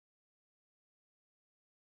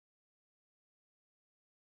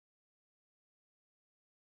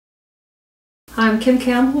Hi, I'm Kim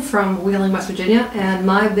Campbell from Wheeling, West Virginia, and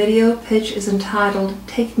my video pitch is entitled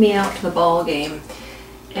Take Me Out to the Ball Game.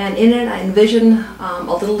 And in it I envision a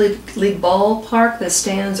little league ballpark. The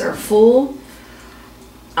stands are full.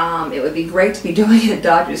 It would be great to be doing it at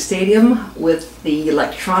Dodger Stadium with the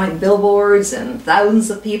electronic billboards and thousands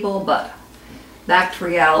of people, but back to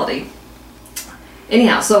reality.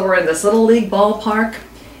 Anyhow, so we're in this little league ballpark.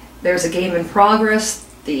 There's a game in progress.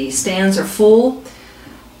 The stands are full.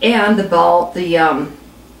 And the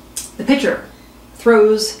pitcher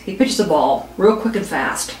he pitches the ball real quick and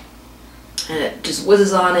fast. And it just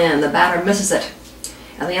whizzes on in. The batter misses it.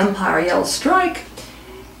 And the umpire yells, "Strike!"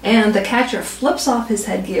 And the catcher flips off his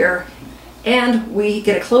headgear, and we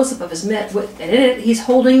get a close-up of his mitt. And in it, he's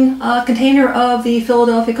holding a container of the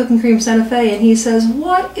Philadelphia Cooking Cream Santa Fe, and he says,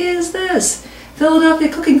 "What is this? Philadelphia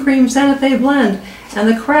Cooking Cream Santa Fe blend." And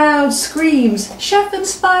the crowd screams,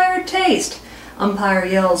 "Chef-inspired taste!" Umpire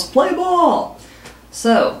yells, "Play ball!"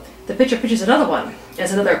 So the pitcher pitches another one.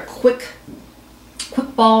 It's another quick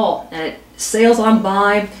ball, and it sails on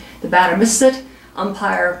by. The batter misses it.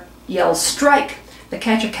 Umpire yells, "Strike!" The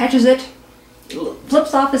catcher catches it,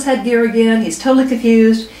 flips off his headgear again. He's totally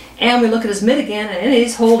confused, and we look at his mitt again, and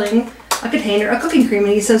he's holding a container of cooking cream,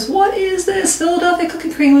 and he says, "What is this? Philadelphia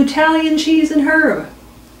Cooking Cream, Italian cheese and herb."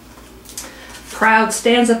 Crowd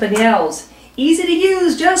stands up and yells, "Easy to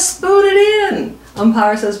use, just spoon it in."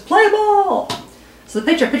 Umpire says, "Play ball!" So the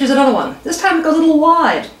pitcher pitches another one. This time it goes a little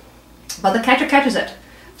wide, but the catcher catches it,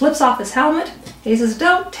 flips off his helmet, and he says,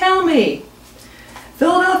 "Don't tell me.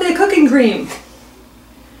 Philadelphia Cooking Cream."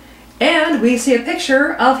 And we see a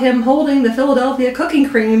picture of him holding the Philadelphia Cooking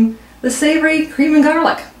Cream, the savory cream and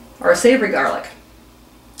garlic, or savory garlic.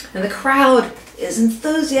 And the crowd is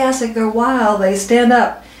enthusiastic, they're wild, they stand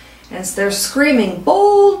up, and they're screaming,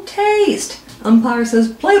 "Bold taste!" Umpire says,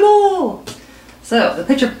 "Play ball!" So the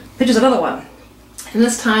pitcher pitches another one, and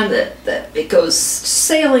this time that it goes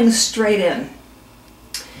sailing straight in.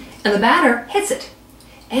 And the batter hits it,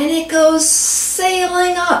 and it goes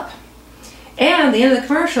sailing up. And at the end of the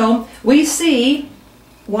commercial, we see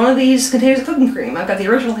one of these containers of cooking cream. I've got the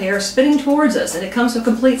original here spinning towards us, and it comes to a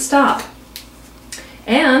complete stop.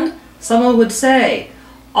 And someone would say,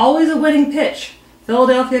 "Always a winning pitch,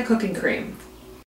 Philadelphia Cooking Cream."